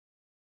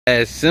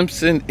As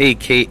Simpson,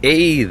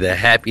 aka the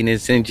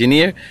Happiness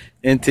Engineer,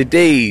 and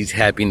today's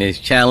happiness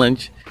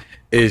challenge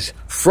is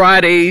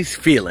Friday's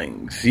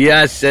feelings.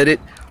 Yeah, I said it.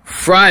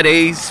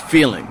 Friday's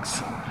feelings.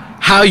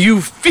 How you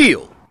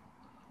feel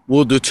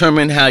will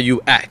determine how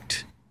you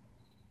act.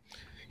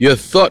 Your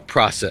thought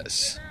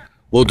process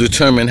will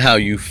determine how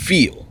you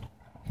feel,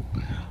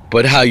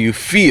 but how you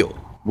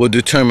feel will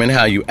determine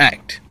how you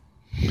act.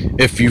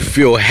 If you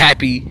feel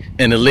happy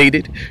and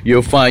elated,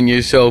 you'll find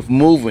yourself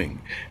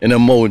moving in a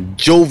more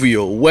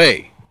jovial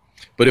way.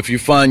 But if you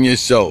find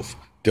yourself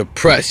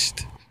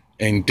depressed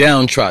and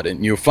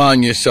downtrodden, you'll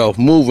find yourself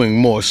moving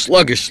more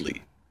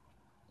sluggishly.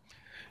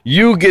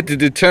 You get to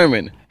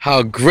determine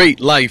how great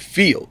life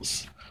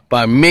feels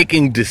by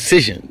making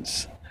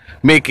decisions,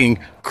 making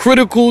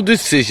critical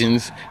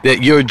decisions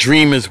that your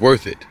dream is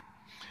worth it,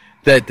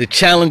 that the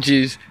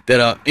challenges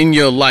that are in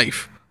your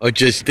life are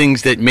just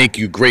things that make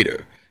you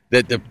greater,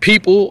 that the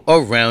people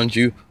around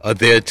you are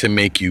there to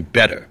make you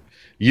better.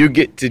 You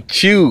get to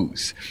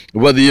choose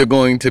whether you're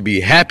going to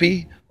be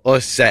happy or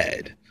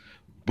sad,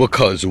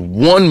 because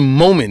one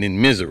moment in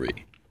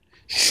misery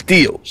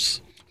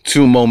steals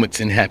 2 moments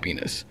in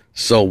happiness.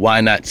 So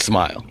why not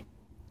smile?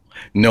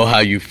 Know how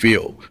you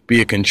feel. Be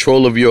in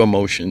control of your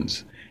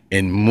emotions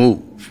and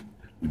move,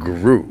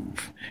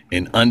 groove,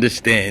 and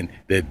understand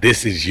that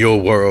this is your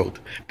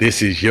world,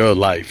 this is your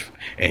life,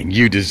 and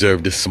you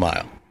deserve to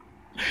smile.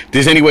 If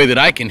there's any way that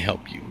I can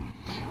help you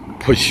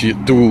push you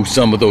through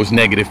some of those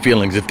negative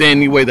feelings, if there's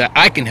any way that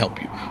I can help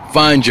you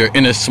find your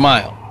inner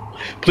smile,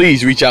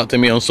 please reach out to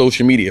me on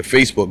social media,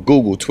 Facebook,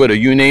 Google, Twitter,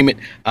 you name it.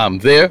 I'm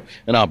there,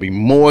 and I'll be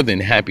more than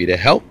happy to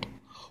help.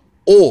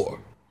 Or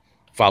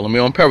follow me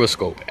on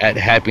Periscope at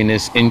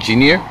Happiness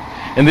Engineer.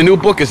 And the new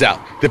book is out,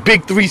 The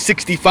Big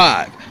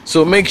 365.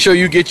 So make sure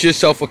you get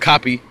yourself a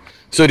copy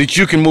so that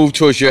you can move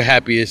towards your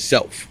happiest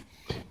self.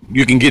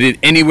 You can get it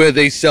anywhere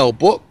they sell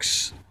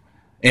books.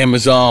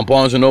 Amazon,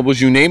 Barnes & Nobles,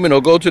 you name it, or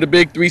go to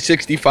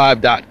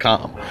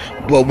thebig365.com.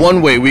 But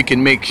one way we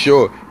can make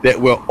sure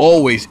that we're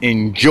always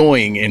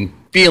enjoying and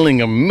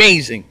feeling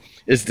amazing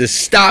is to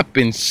stop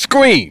and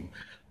scream,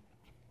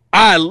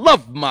 I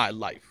love my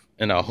life,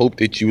 and I hope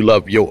that you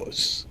love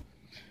yours.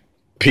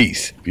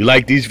 Peace. If you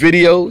like these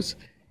videos,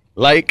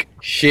 like,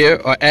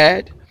 share, or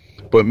add,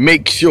 but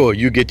make sure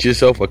you get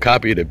yourself a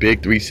copy of The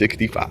Big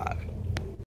 365.